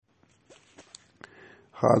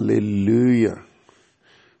Hallelujah.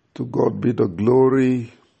 To God be the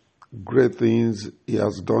glory. Great things He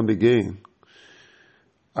has done again.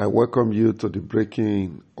 I welcome you to the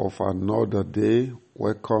breaking of another day.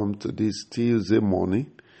 Welcome to this Tuesday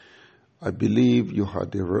morning. I believe you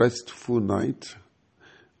had a restful night.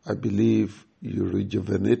 I believe you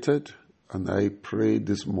rejuvenated. And I pray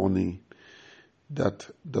this morning that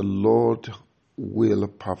the Lord will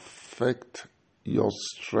perfect your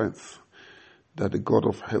strength, that the God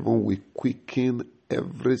of heaven will quicken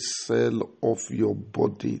every cell of your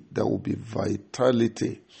body. There will be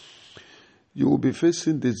vitality. You will be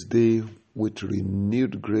facing this day with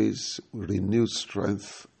renewed grace, renewed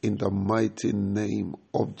strength in the mighty name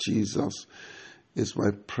of Jesus. It's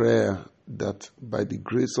my prayer that by the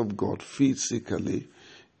grace of God, physically,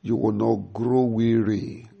 you will not grow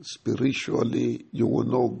weary. Spiritually, you will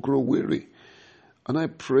not grow weary. And I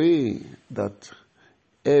pray that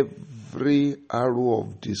every arrow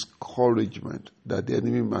of discouragement that the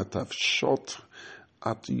enemy might have shot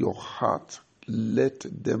at your heart, let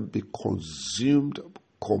them be consumed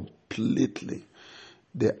completely.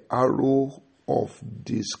 The arrow of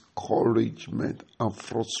discouragement and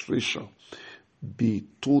frustration be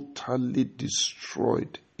totally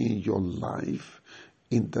destroyed in your life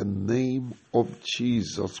in the name of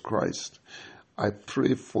Jesus Christ. I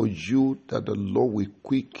pray for you that the Lord will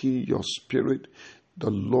quicken your spirit. The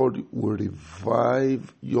Lord will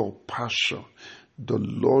revive your passion. The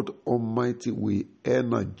Lord Almighty will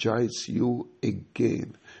energize you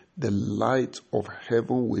again. The light of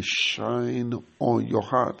heaven will shine on your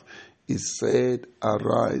heart. He said,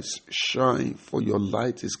 "Arise, shine, for your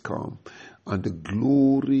light is come, and the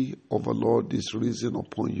glory of the Lord is risen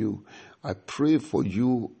upon you." I pray for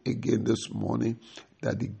you again this morning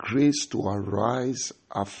that the grace to arise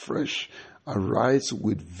afresh, arise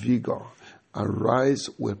with vigor, arise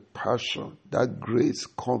with passion, that grace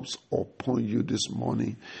comes upon you this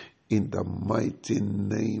morning in the mighty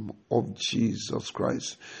name of Jesus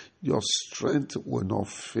Christ. Your strength will not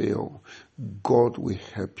fail. God will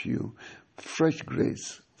help you. Fresh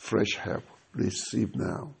grace, fresh help, receive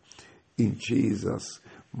now. In Jesus'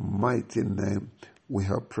 mighty name we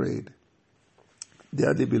have prayed.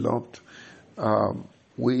 Dearly beloved,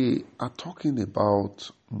 we are talking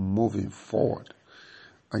about moving forward.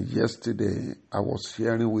 And yesterday, I was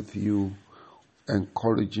sharing with you,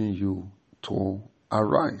 encouraging you to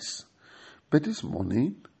arise. But this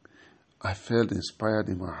morning, I felt inspired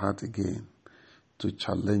in my heart again to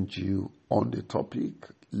challenge you on the topic,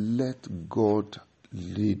 let God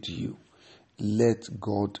lead you. Let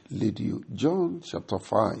God lead you. John chapter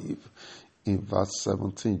 5, in verse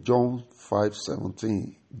 17. John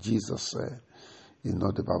 5:17, Jesus said,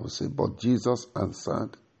 the Bible says, "But Jesus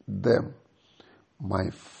answered them,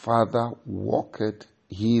 My Father walketh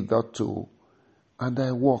hitherto, and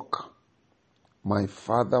I walk. My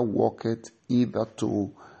Father walketh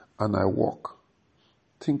hitherto, and I walk."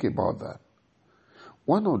 Think about that.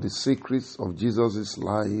 One of the secrets of Jesus'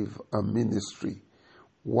 life and ministry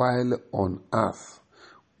while on earth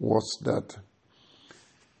was that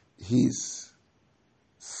his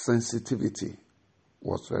sensitivity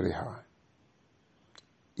was very high.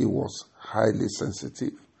 He was highly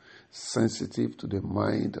sensitive to the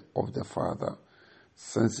mind of the Father,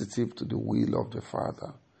 sensitive to the will of the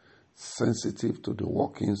Father, sensitive to the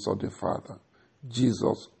workings of the Father.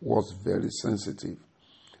 Jesus was very sensitive.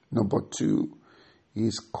 Number two,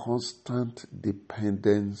 his constant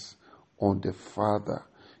dependence on the Father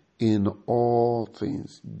in all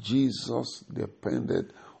things. Jesus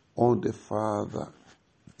depended on the Father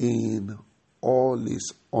in all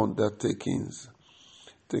his undertakings.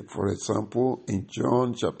 Take, for example, in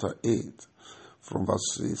John chapter 8, from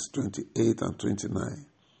verses 28 and 29.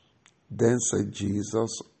 Then said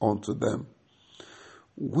Jesus unto them,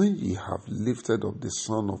 When ye have lifted up the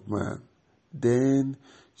Son of Man, then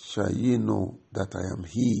shall ye know that I am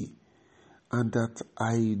He, and that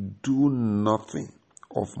I do nothing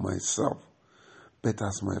of myself, but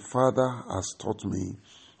as my Father has taught me,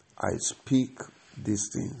 I speak these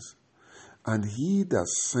things. And he that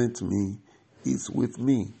sent me is with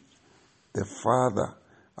me. The Father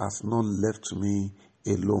has not left me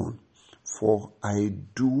alone, for I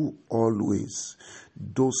do always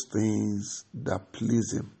those things that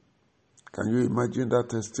please him. Can you imagine that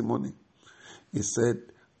testimony? He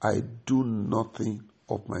said, I do nothing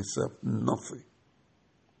of myself, nothing.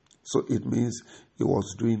 So it means he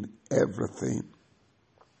was doing everything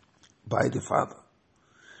by the Father.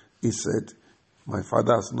 He said, my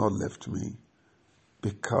Father has not left me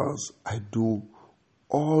because I do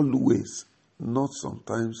always, not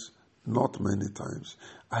sometimes, not many times,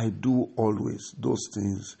 I do always those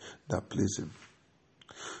things that please him.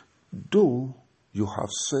 Though you have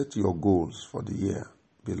set your goals for the year,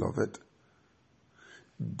 beloved,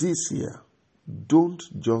 this year, don't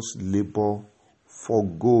just labor for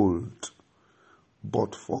gold,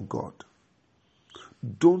 but for God.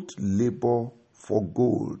 Don't labor for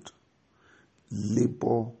gold.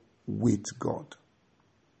 Labor with God.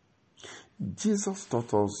 Jesus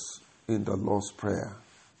taught us in the Lord's Prayer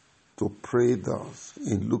to pray thus.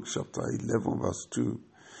 In Luke chapter 11 verse 2,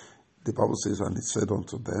 the Bible says, and it said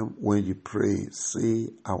unto them, when you pray, say,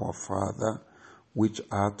 Our Father, which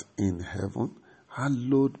art in heaven,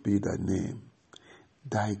 hallowed be thy name.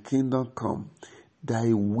 Thy kingdom come,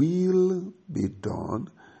 thy will be done,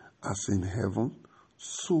 as in heaven,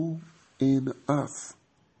 so in earth.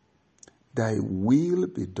 Thy will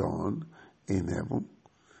be done in heaven,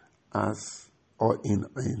 as or in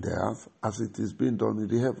the earth, as it is being done in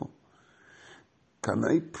the heaven. Can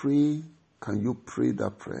I pray? Can you pray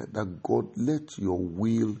that prayer? That God, let your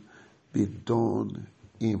will be done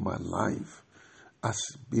in my life as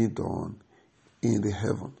being done in the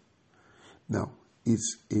heaven. Now,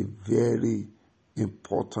 it's a very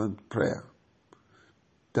important prayer.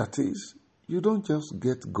 That is, you don't just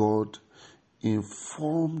get God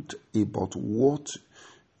informed about what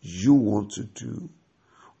you want to do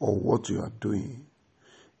or what you are doing,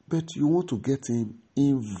 but you want to get him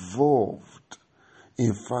involved.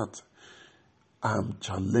 In fact, I'm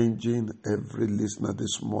challenging every listener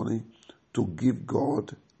this morning to give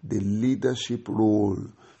God the leadership role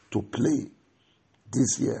to play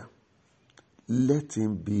this year. Let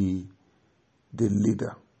him be the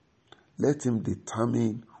leader. Let him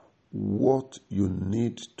determine what you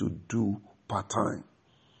need to do part-time.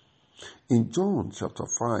 In John chapter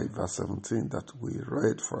 5 verse 17 that we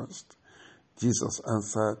read first, Jesus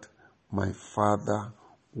answered, My Father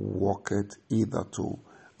walketh hitherto,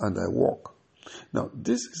 and I walk. Now,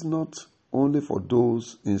 this is not only for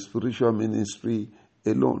those in spiritual ministry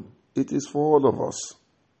alone. It is for all of us.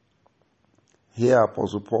 Here,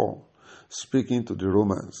 Apostle Paul, speaking to the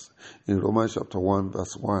Romans, in Romans chapter 1,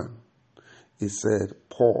 verse 1, he said,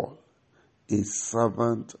 Paul, a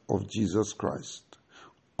servant of Jesus Christ,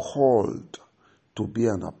 called to be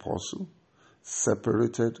an apostle,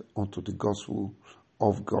 separated unto the gospel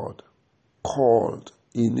of God. Called.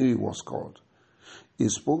 He knew he was called. He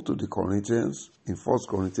spoke to the Corinthians in 1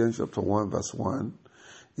 Corinthians chapter 1 verse 1.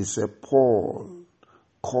 He said, Paul,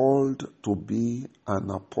 called to be an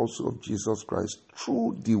apostle of Jesus Christ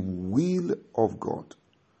through the will of God,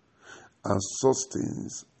 and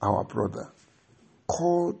sustains our brother.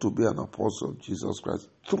 Called to be an apostle of Jesus Christ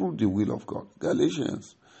through the will of God.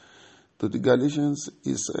 Galatians. To the Galatians,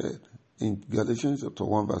 he said, in Galatians chapter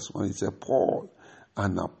 1 verse 1, he said, Paul,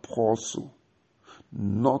 an apostle,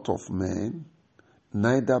 not of men,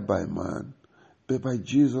 neither by man, but by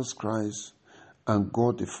Jesus Christ and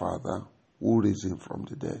God the Father, who raised him from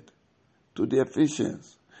the dead. To the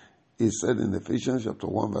Ephesians, he said in Ephesians chapter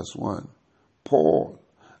 1 verse 1, Paul,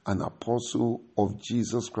 an apostle of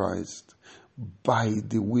Jesus Christ, by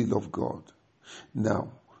the will of God.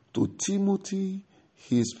 Now, to Timothy,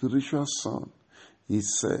 his spiritual son, he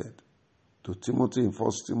said, to Timothy in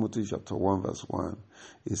 1 Timothy chapter 1 verse 1,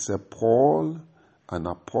 he said, Paul, an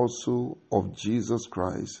apostle of Jesus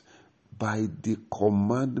Christ, by the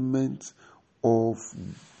commandment of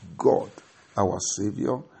God, our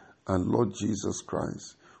Savior and Lord Jesus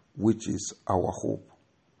Christ, which is our hope.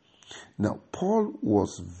 Now, Paul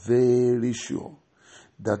was very sure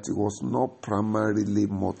that he was not primarily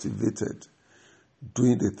motivated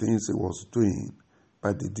doing the things he was doing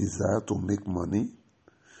by the desire to make money,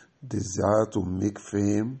 desire to make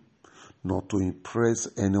fame, nor to impress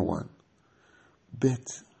anyone. But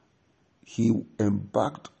he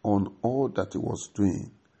embarked on all that he was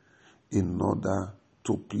doing in order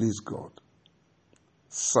to please God.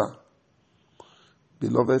 Sir,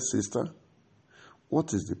 beloved sister,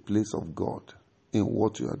 what is the place of God in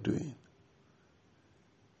what you are doing?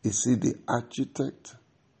 Is he the architect,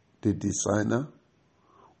 the designer,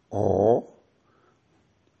 or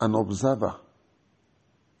an observer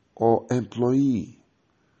or employee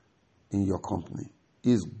in your company?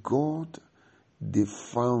 Is God the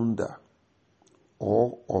founder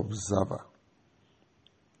or observer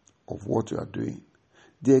of what you are doing?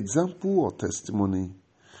 The example or testimony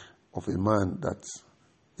of a man that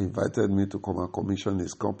invited me to come and commission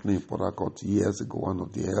his company in Port Harcourt years ago, one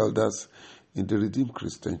of the elders in the Redeemed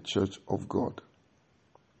Christian Church of God.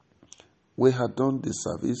 We had done the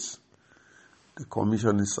service, the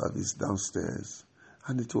commissioning service downstairs,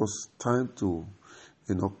 and it was time to,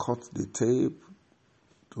 cut the tape,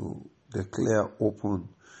 to declare open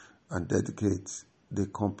and dedicate the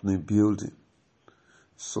company building.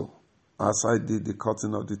 So as I did the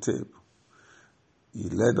cutting of the tape. He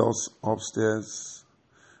led us upstairs.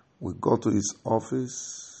 We got to his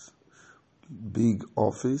office, big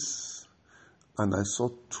office, and I saw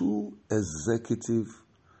 2 executive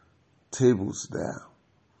tables there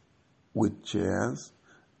with chairs,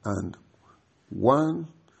 and one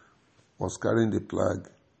was carrying the flag,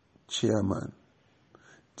 chairman,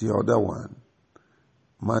 the other one,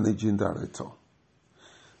 managing director.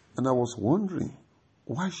 And I was wondering,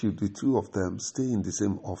 why should the 2 of them stay in the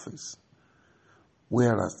same office?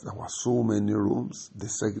 Whereas there were so many rooms, the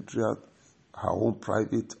secretary had her own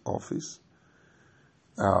private office,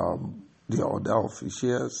 the other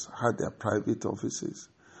officials had their private offices.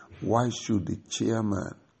 Why should the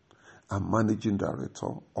chairman and managing director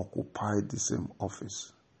occupy the same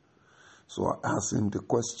office? So I asked him the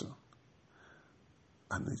question,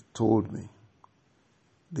 and he told me,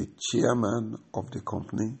 the chairman of the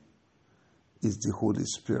company is the Holy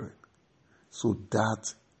Spirit. So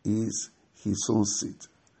that is his own seat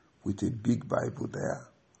with a big Bible there.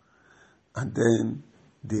 And then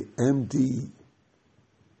the MD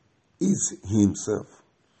is himself.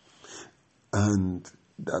 And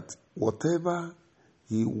that whatever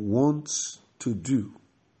he wants to do,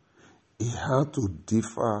 he had to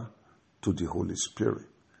defer to the Holy Spirit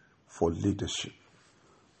for leadership.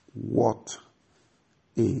 What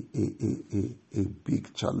a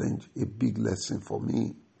big challenge, a big lesson for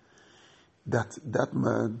me. That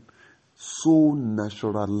man so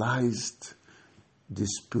naturalized the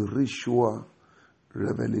spiritual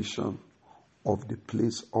revelation of the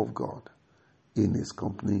place of God in his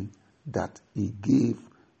company that he gave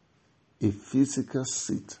a physical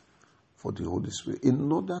seat for the Holy Spirit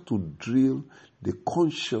in order to drill the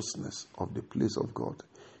consciousness of the place of God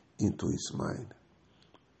into his mind.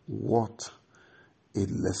 What a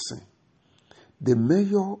lesson. The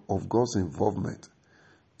measure of God's involvement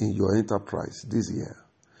in your enterprise this year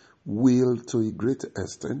will, to a great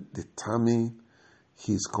extent, determine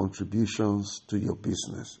his contributions to your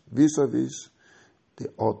business, vis-a-vis the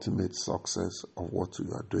ultimate success of what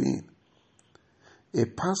you are doing. A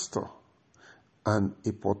pastor and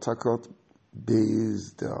a Port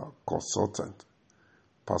Harcourt-based consultant,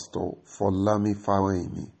 Pastor Folami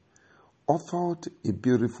Fawemi, authored a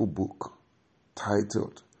beautiful book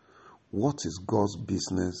titled, What is God's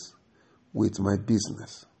Business with My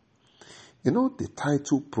Business? You know, the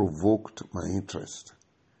title provoked my interest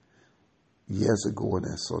years ago when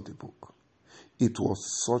I saw the book. It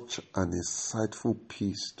was such an insightful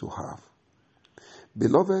piece to have.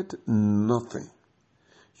 Beloved, nothing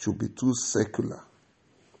should be too secular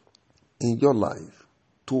in your life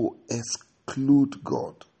to exclude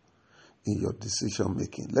God in your decision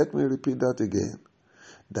making. Let me repeat that again.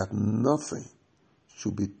 That nothing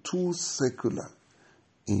should be too secular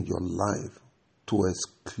in your life to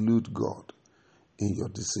exclude God in your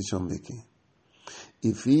decision making.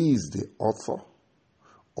 If He is the author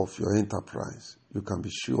of your enterprise, you can be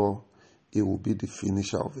sure He will be the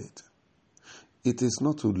finisher of it. It is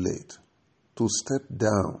not too late to step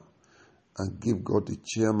down and give God the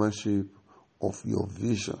chairmanship of your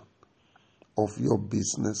vision, of your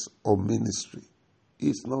business or ministry.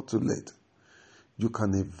 It's not too late. You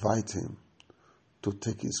can invite Him to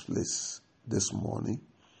take His place this morning.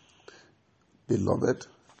 Beloved,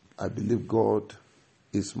 I believe God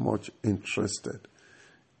is much interested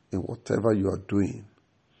in whatever you are doing.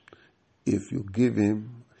 If you give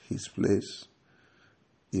Him His place,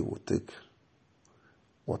 He will take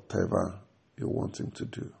whatever you want Him to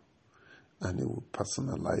do, and He will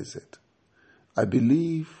personalize it. I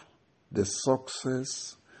believe the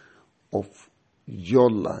success of your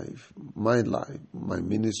life, my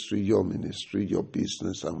ministry, your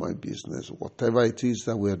business and my business, whatever it is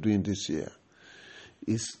that we are doing this year,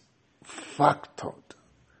 is factored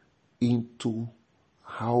into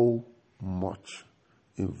how much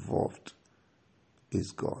involved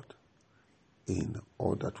is God in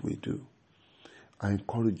all that we do. I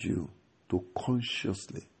encourage you to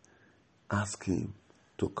consciously ask Him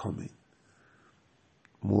to come in.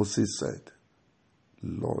 Moses said,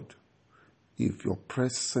 Lord, if your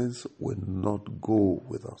presence will not go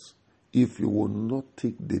with us, if you will not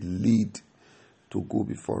take the lead to go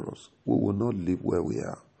before us, we will not live where we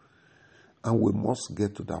are. And we must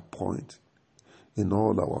get to that point in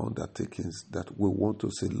all our undertakings that we want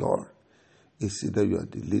to say, Lord, it's either you are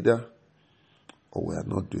the leader or we are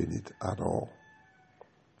not doing it at all.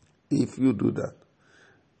 If you do that,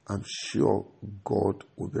 I'm sure God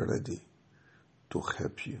will be ready to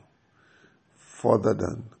help you further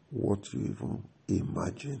than what you even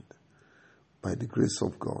imagined. By the grace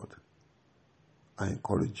of God, I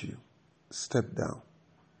encourage you, step down,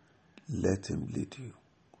 let Him lead you.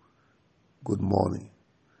 Good morning.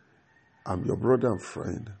 I'm your brother and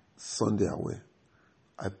friend, Sunday Away.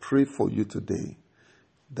 I pray for you today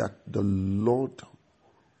that the Lord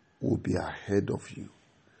will be ahead of you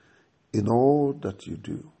in all that you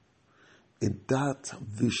do, in that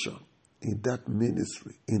vision, in that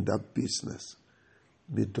ministry, in that business.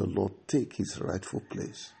 May the Lord take his rightful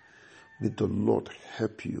place. May the Lord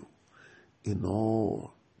help you in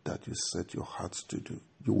all that you set your hearts to do.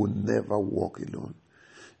 You will never walk alone.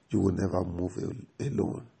 You will never move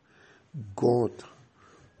alone. God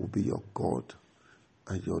will be your God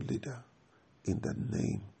and your leader in the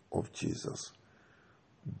name of Jesus.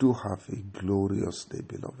 Do have a glorious day,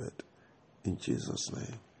 beloved, in Jesus'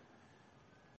 name.